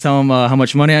benefits, tell them how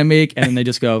much money I make, and then they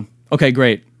just go, "Okay,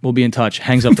 great. We'll be in touch."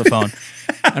 Hangs up the phone.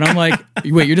 And I'm like,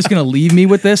 "Wait, you're just going to leave me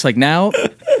with this? Like now?"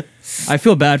 I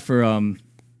feel bad for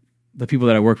the people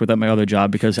that I worked with at my other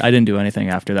job, because I didn't do anything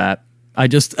after that. I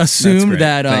just assumed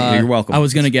that You're welcome. I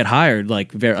was going to get hired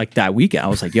like that weekend. I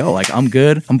was like, "Yo, like I'm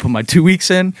good. I'm putting my 2 weeks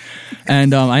in,"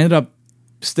 and I ended up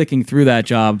sticking through that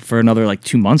job for another like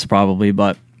 2 months probably,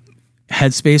 but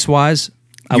headspace wise,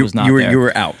 I was not there. You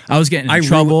were out. I was getting in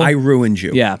trouble. I ruined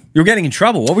you. Yeah. You were getting in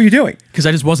trouble. What were you doing? Because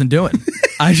I just wasn't doing.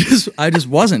 I just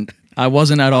wasn't. I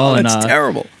wasn't at all. That's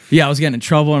terrible. Yeah, I was getting in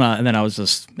trouble, and then it was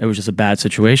just a bad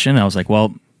situation. I was like,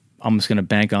 well, I'm just going to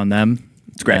bank on them.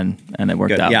 It's great. And it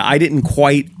worked out. Yeah, I didn't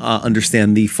quite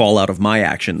understand the fallout of my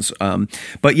actions.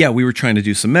 But yeah, we were trying to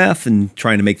do some math and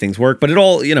trying to make things work. But it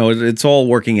all, it's all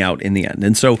working out in the end.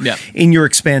 And so in your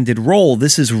expanded role,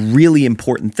 this is a really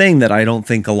important thing that I don't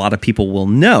think a lot of people will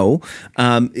know.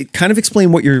 Kind of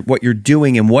explain what you're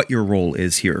doing and what your role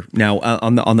is here now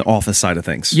on the office side of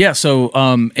things. Yeah, so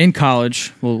in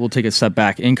college, we'll take a step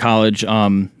back. In college,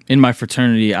 in my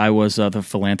fraternity, I was the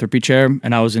philanthropy chair,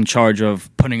 and I was in charge of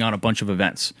putting on a bunch of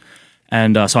events.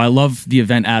 And so I love the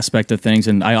event aspect of things,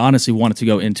 and I honestly wanted to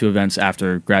go into events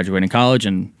after graduating college,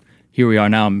 and here we are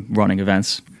now. I'm running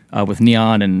events with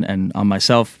Neon and on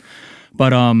myself.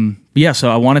 But yeah, so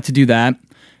I wanted to do that,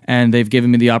 and they've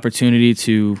given me the opportunity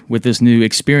to, with this new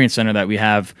experience center that we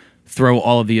have, throw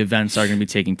all of the events that are going to be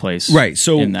taking place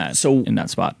in that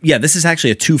spot. Yeah, this is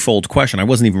actually a twofold question. I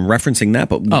wasn't even referencing that,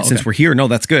 but since we're here, no,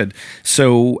 that's good.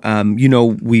 So,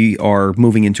 we are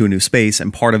moving into a new space,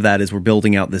 and part of that is we're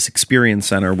building out this experience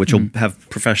center, which will have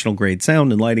professional grade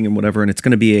sound and lighting and whatever, and it's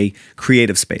going to be a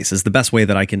creative space is the best way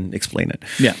that I can explain it.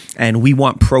 Yeah. And we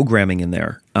want programming in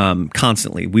there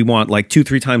constantly. We want like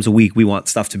 2-3 times a week, we want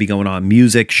stuff to be going on,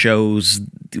 music, shows,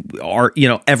 art,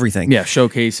 everything. Yeah,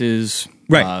 showcases.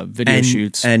 Right, video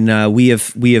shoots, and we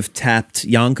have tapped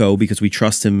Yanko because we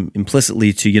trust him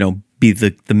implicitly to be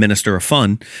the minister of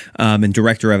fun and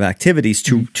director of activities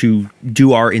to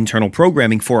do our internal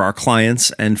programming for our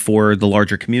clients and for the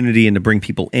larger community and to bring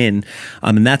people in,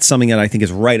 and that's something that I think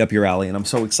is right up your alley. And I'm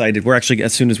so excited. We're actually,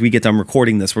 as soon as we get done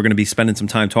recording this, we're going to be spending some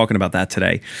time talking about that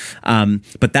today.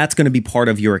 But that's going to be part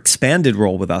of your expanded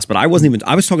role with us. But I was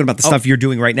talking about the stuff you're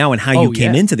doing right now and how you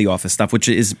came into the office stuff, which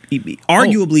is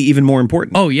arguably even more important.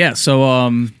 Oh yeah,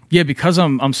 so because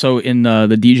I'm so in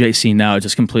the DJ scene now, it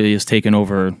just completely has taken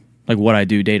over like what I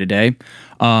do day to day.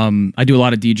 I do a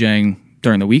lot of DJing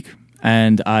during the week,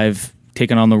 and I've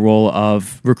taken on the role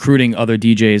of recruiting other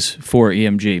DJs for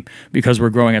EMG because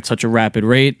we're growing at such a rapid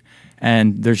rate,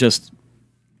 and there's just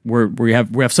we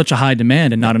have such a high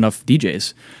demand and not enough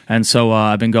DJs. And so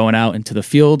I've been going out into the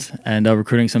field and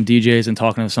recruiting some DJs and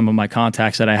talking to some of my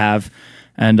contacts that I have,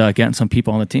 and getting some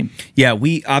people on the team. Yeah,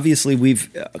 we've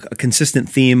a consistent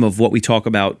theme of what we talk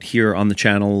about here on the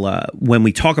channel when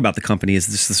we talk about the company is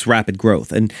this rapid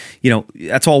growth. And,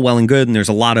 that's all well and good. And there's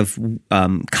a lot of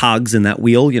cogs in that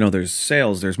wheel. There's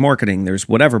sales, there's marketing, there's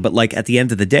whatever. But like at the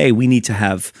end of the day, we need to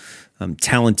have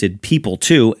talented people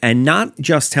too, and not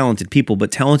just talented people,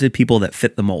 but talented people that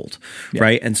fit the mold,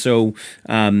 right? And so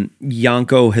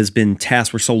Yanko has been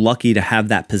tasked. We're so lucky to have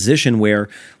that position where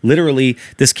literally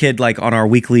this kid, like on our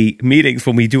weekly meetings,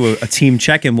 when we do a team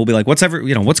check-in, we'll be like, what's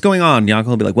going on?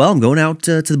 Yanko will be like, well, I'm going out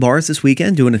to the bars this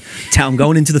weekend, I'm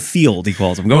going into the field, he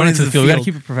calls. I'm going into the field. We got to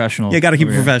keep it professional. Yeah, got to keep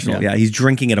it professional. Yeah, he's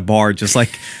drinking at a bar, just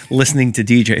like listening to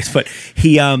DJs. But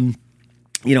he,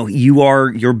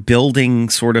 you're building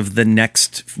sort of the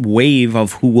next wave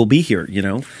of who will be here,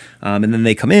 and then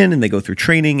they come in and they go through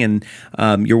training, and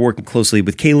you're working closely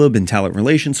with Caleb in talent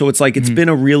relations. So it's like, it's been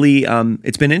a really,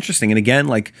 it's been interesting. And again,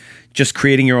 like just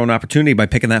creating your own opportunity by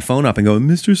picking that phone up and going,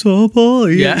 Mr.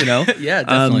 Softball, yeah,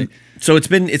 definitely. So it's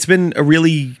been a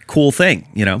really cool thing,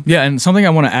 Yeah, and something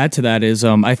I want to add to that is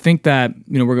I think that,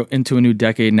 we're into a new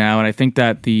decade now, and I think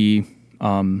that the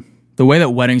way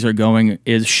that weddings are going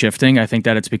is shifting. I think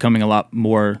that it's becoming a lot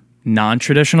more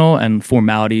non-traditional, and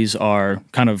formalities are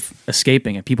kind of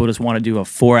escaping, and people just want to do a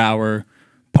 4-hour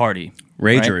party.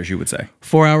 Rager, as you would say.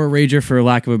 4-hour rager, for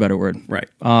lack of a better word. Right.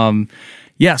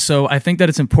 Yeah, so I think that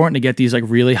it's important to get these like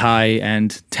really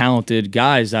high-end talented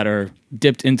guys that are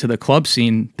dipped into the club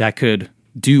scene that could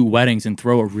do weddings and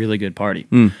throw a really good party.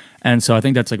 And so I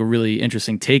think that's like a really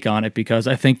interesting take on it, because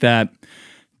I think that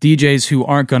DJs who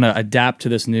aren't going to adapt to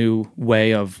this new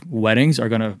way of weddings are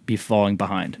going to be falling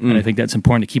behind. And I think that's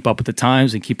important to keep up with the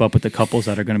times and keep up with the couples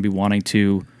that are going to be wanting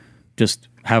to just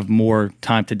have more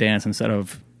time to dance instead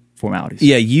of formalities.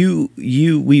 Yeah,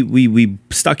 we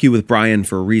stuck you with Brian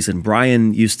for a reason.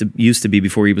 Brian used to be,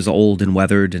 before he was old and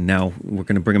weathered, and now we're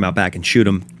going to bring him out back and shoot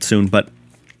him soon, but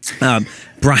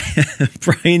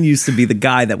Brian used to be the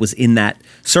guy that was in that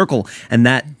circle, and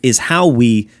that is how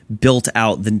we built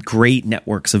out the great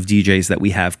networks of DJs that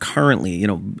we have currently.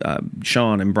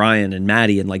 Sean and Brian and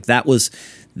Maddie, and like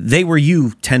they were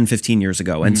you 10, 15 years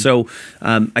ago. And so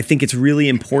I think it's really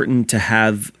important to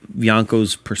have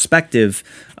Yanko's perspective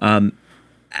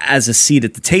as a seat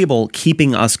at the table,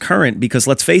 keeping us current, because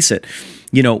let's face it,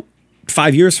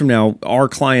 5 years from now, our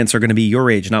clients are going to be your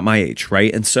age, not my age,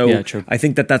 right? And so I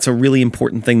think that that's a really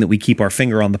important thing, that we keep our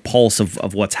finger on the pulse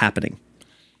of what's happening.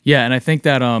 Yeah, and I think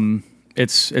that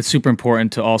it's super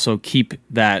important to also keep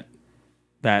that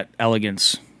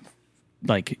elegance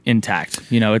like intact.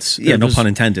 It's no pun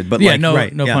intended, but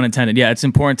no pun intended. Yeah, it's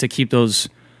important to keep those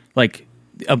like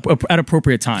at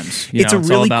appropriate times. It's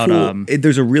all about cool.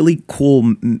 There's a really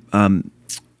cool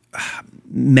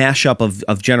mashup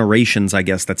of generations, I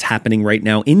guess, that's happening right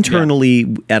now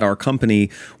internally at our company,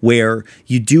 where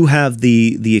you do have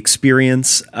the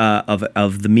experience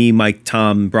of the me, Mike,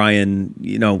 Tom,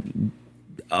 Brian,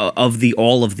 of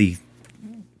all of the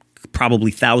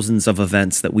probably thousands of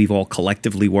events that we've all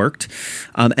collectively worked,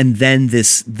 and then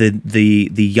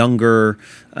the younger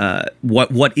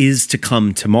what is to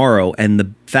come tomorrow, and the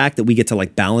fact that we get to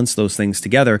like balance those things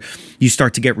together, you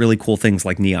start to get really cool things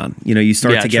like Neon. You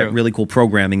start to get really cool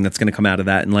programming that's going to come out of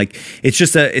that, and like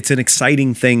it's an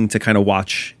exciting thing to kind of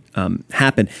watch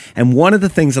happen. And one of the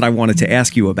things that I wanted to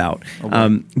ask you about,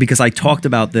 because I talked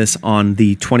about this on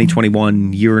the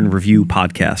 2021 Year in Review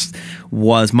podcast,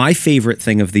 was my favorite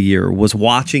thing of the year was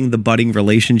watching the budding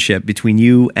relationship between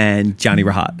you and Johnny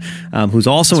Rahat, who's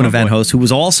also an event host, who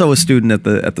was also a student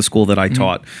at the school that I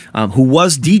taught, who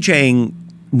was DJing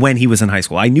when he was in high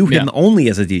school. I knew him only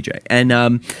as a DJ.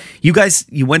 And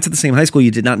you went to the same high school.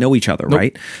 You did not know each other,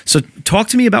 right? So talk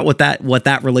to me about what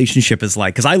that relationship is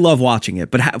like, because I love watching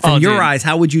it. But from your eyes,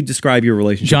 how would you describe your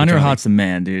relationship? Johnny Rahat's the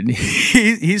man, dude.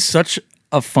 He's such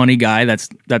a funny guy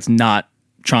that's not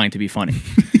trying to be funny.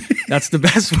 That's the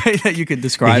best way that you could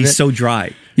describe it. He's so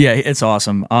dry. Yeah, it's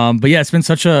awesome. But yeah, it's been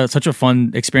such a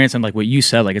fun experience, and like what you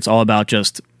said, like it's all about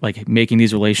just like making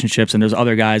these relationships. And there's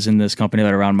other guys in this company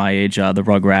that are around my age, the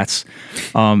Rugrats,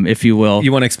 if you will.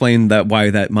 You want to explain why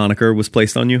that moniker was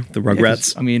placed on you, the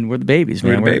Rugrats? Yeah, we're the babies,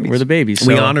 man. We're the babies.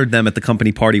 We honored them at the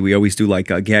company party. We always do like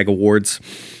gag awards,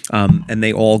 and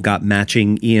they all got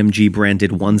matching EMG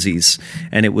branded onesies.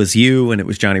 And it was you, and it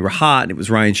was Johnny Rahat, and it was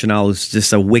Ryan Chanel, who's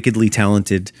just a wickedly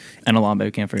talented. And Alambe,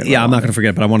 we can't forget. Yeah, I'm not going to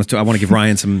forget, but I want to give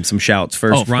Ryan some shouts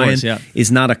first. Ryan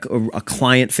is not a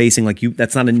client facing like you.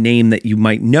 That's not a name that you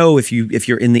might know if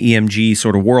you're in the EMG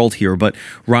sort of world here. But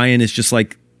Ryan is just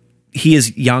like, he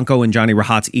is Yanko and Johnny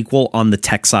Rahat's equal on the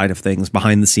tech side of things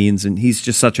behind the scenes, and he's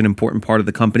just such an important part of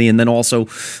the company. And then also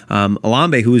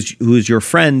Alambe, who is your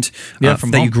friend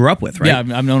that you grew up with, right?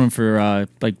 Yeah, I've known him for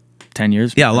like 10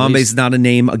 years. Yeah, Alambe's not a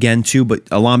name again too, but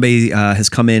Alambe has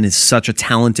come in as such a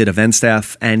talented event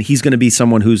staff, and he's going to be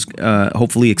someone who's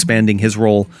hopefully expanding his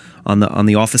role on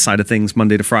the office side of things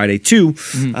Monday to Friday too,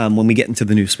 when we get into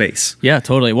the new space. Yeah,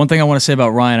 totally. One thing I want to say about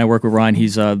Ryan, I work with Ryan.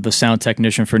 He's the sound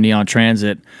technician for Neon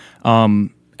Transit.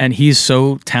 And he's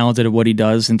so talented at what he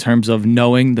does in terms of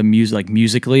knowing the music, like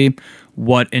musically,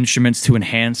 what instruments to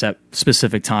enhance at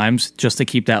specific times, just to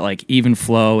keep that like even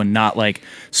flow and not like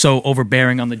so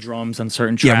overbearing on the drums on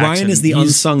certain tracks. Yeah, Ryan is the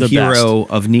unsung hero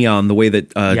of Neon, the way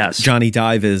that Johnny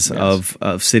Dive is of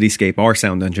Cityscape, our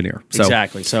sound engineer. So,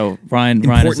 exactly. So Ryan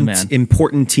is the man.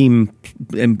 Important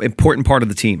part of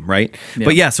the team, right? Yeah.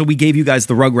 But yeah, so we gave you guys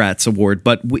the Rugrats Award,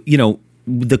 but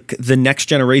the next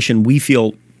generation we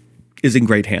feel is in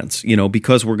great hands,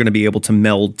 because we're going to be able to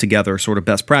meld together sort of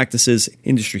best practices,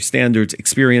 industry standards,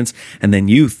 experience, and then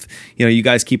youth. You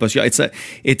guys keep us.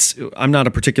 I'm not a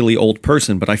particularly old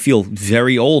person, but I feel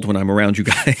very old when I'm around you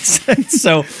guys.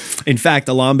 So, in fact,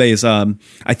 Alambe is, I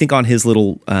think, on his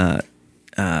little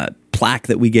plaque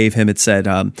that we gave him, it said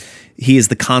he is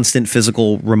the constant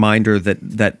physical reminder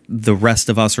that the rest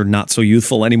of us are not so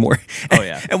youthful anymore. Oh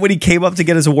yeah. And when he came up to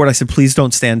get his award, I said, please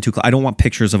don't stand too close. I don't want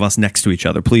pictures of us next to each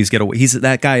other. Please get away.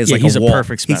 That guy is like he's a wall.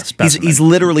 Perfect specimen. He's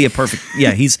literally a perfect.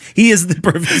 Yeah, he is the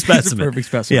perfect specimen. He's a perfect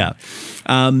specimen.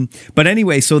 Yeah. But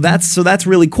anyway, so that's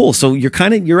really cool. So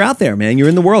you're out there, man. You're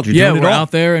in the world. You're doing it all. We're out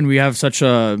there, and we have such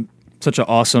an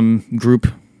awesome group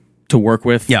to work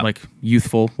with, like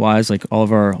youthful wise, like all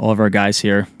of our guys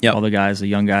here, all the guys, the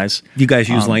young guys. You guys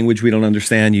use language we don't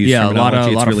understand. You use a lot of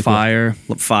really fire,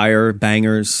 cool. Fire,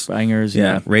 bangers,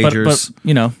 ragers.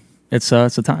 But it's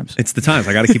the times. It's the times.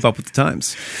 I got to keep up with the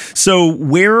times. So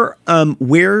where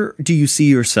do you see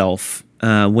yourself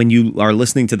when you are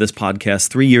listening to this podcast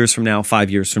 3 years from now, 5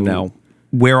 years from now?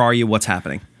 Where are you? What's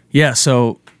happening? Yeah.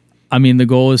 So, I mean, the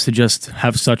goal is to just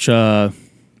have such a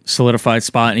solidified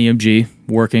spot in EMG,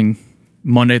 working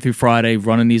Monday through Friday,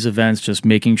 running these events, just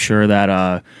making sure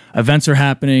that events are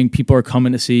happening, people are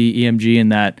coming to see EMG,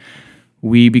 and that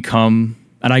we become,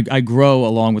 and I grow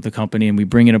along with the company, and we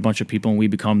bring in a bunch of people, and we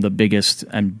become the biggest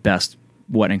and best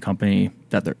wedding company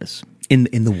that there is. In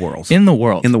the world. In the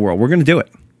world. In the world. We're going to do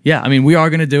it. Yeah, I mean, we are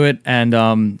going to do it, and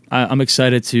I'm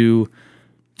excited to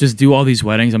just do all these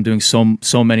weddings. I'm doing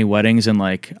so many weddings, and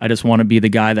like I just want to be the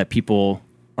guy that people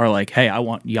are like, hey, I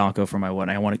want Yanko for my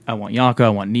wedding. I want Yanko. I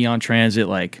want Neon Transit.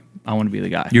 Like, I want to be the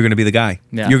guy. You're going to be the guy.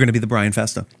 Yeah. You're going to be the Brian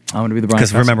Festa. I want to be the Brian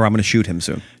Festa. Because remember, I'm going to shoot him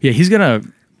soon. Yeah, he's gonna.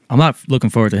 I'm not looking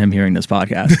forward to him hearing this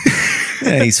podcast.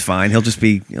 Yeah, he's fine.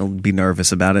 He'll be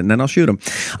nervous about it, and then I'll shoot him.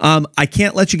 I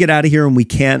can't let you get out of here, and we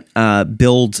can't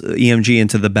build EMG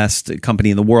into the best company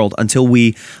in the world until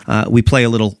we play a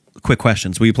little quick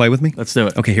questions. Will you play with me? Let's do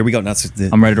it. Okay, here we go. Now,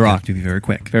 I'm ready to rock. To be very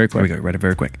quick. Very quick. Here we go. Ready,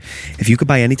 very quick. If you could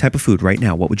buy any type of food right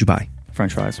now, what would you buy?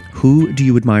 French fries. Who do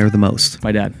you admire the most?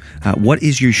 My dad.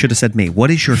 You should have said me. What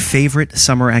is your favorite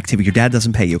summer activity? Your dad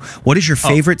doesn't pay you. What is your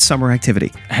favorite summer activity?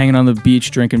 Hanging on the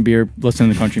beach, drinking beer,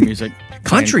 listening to country music.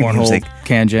 Country music?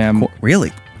 Can jam.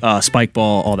 Really? Spike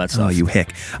ball, all that stuff. Oh, you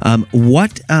hick.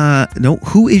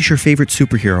 Who is your favorite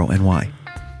superhero and why?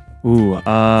 Ooh, it's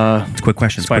a quick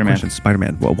question. Spider-Man.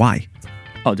 Spider-Man. Well, why?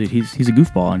 Oh, dude, he's a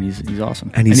goofball, and he's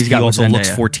awesome. And he also looks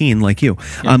 14 like you.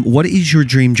 Yeah. What is your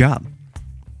dream job?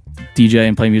 DJ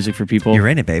and play music for people. You're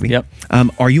in it, baby. Yep.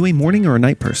 Are you a morning or a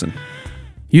night person?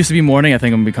 Used to be morning. I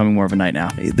think I'm becoming more of a night now.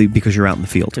 Because you're out in the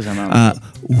field. Because I'm out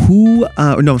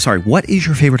in the field. What is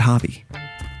your favorite hobby?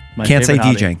 My Can't say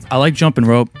favorite DJing. hobby. I like jumping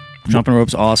rope. Jumping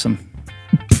rope's awesome.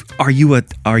 Are you a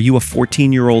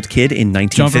 14-year-old kid in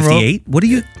 1958? What do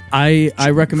you? I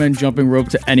recommend jumping rope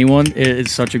to anyone.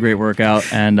 It's such a great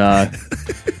workout, and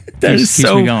keeps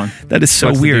me going. That is so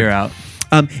Lets the weird. beer out.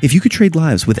 If you could trade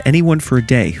lives with anyone for a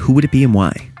day, who would it be and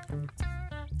why?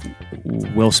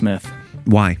 Will Smith.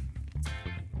 Why?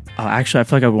 Actually, I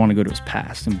feel like I would want to go to his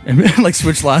past and like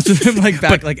switch lives with him, like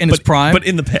back, like in his prime. But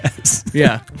in the past.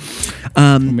 Yeah.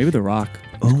 Or maybe The Rock.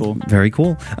 That's cool. Very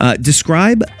cool.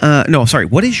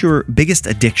 What is your biggest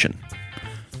addiction?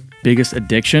 Biggest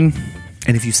addiction?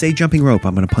 And if you say jumping rope,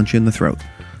 I'm going to punch you in the throat.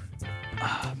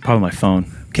 Probably my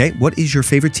phone. Okay. What is your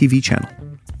favorite TV channel?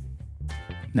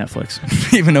 Netflix,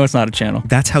 even though it's not a channel.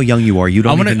 That's how young you are. You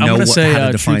don't even know how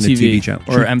to define a TV channel.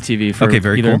 Or MTV for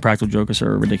very either cool. Impractical Jokers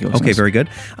or Ridiculousness. Okay, very good.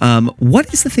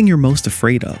 What is the thing you're most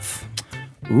afraid of?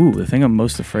 Ooh, the thing I'm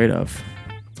most afraid of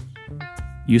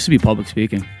used to be public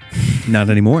speaking. Not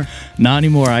anymore. Not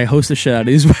anymore. I host the shit out of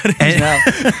these weddings now.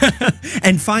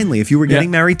 And finally, if you were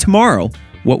getting married tomorrow,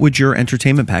 what would your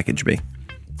entertainment package be?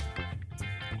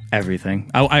 Everything.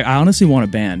 I honestly want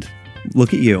a band.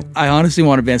 Look at you. I honestly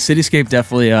want a band. Cityscape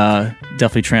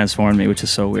definitely transformed me, which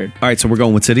is so weird. All right, so we're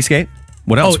going with Cityscape.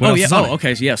 What else? What else is on it?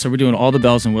 Okay. So we're doing all the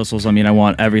bells and whistles. I mean, I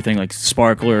want everything like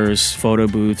sparklers, photo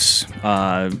booths,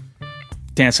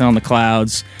 dancing on the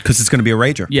clouds. Because it's going to be a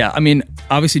rager. Yeah, I mean,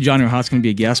 obviously Johnny Hot's going to be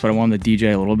a guest, but I want him to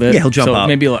DJ a little bit. Yeah, he'll jump up.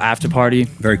 Maybe a little after party.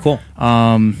 Very cool.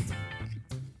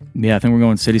 Yeah, I think we're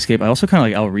going Cityscape. I also kind of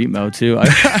like El Ritmo, too. I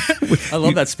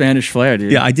love that Spanish flair,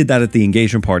 dude. Yeah, I did that at the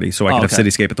engagement party, so I could have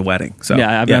Cityscape at the wedding. So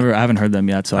yeah, I haven't heard them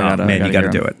yet, so I you got to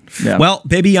do it. Yeah. Well,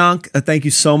 baby Yank, thank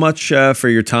you so much for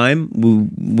your time.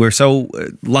 We're so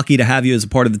lucky to have you as a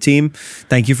part of the team.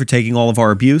 Thank you for taking all of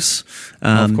our abuse.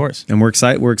 Of course. And we're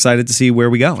excited to see where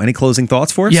we go. Any closing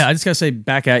thoughts for us? Yeah, I just got to say,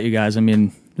 back at you guys. I mean,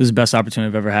 this is the best opportunity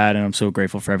I've ever had, and I'm so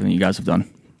grateful for everything you guys have done.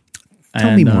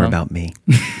 Tell me more about me.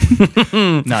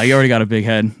 No, you already got a big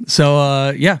head.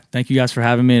 So, thank you guys for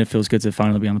having me. And it feels good to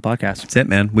finally be on the podcast. That's it,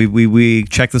 man. We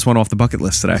checked this one off the bucket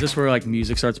list today. Is this where like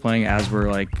music starts playing as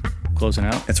we're like closing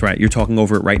out? That's right. You're talking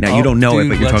over it right now. You don't know it,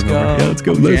 but you're talking over it. Yeah, let's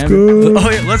go. Let's go. Oh,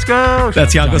 yeah, let's go.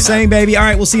 That's Yanko saying, baby. All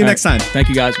right, we'll see you next time. Thank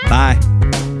you, guys. Bye.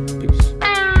 Peace.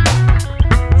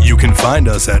 You can find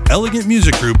us at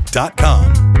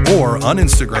elegantmusicgroup.com or on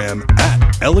Instagram at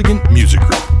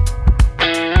elegantmusicgroup.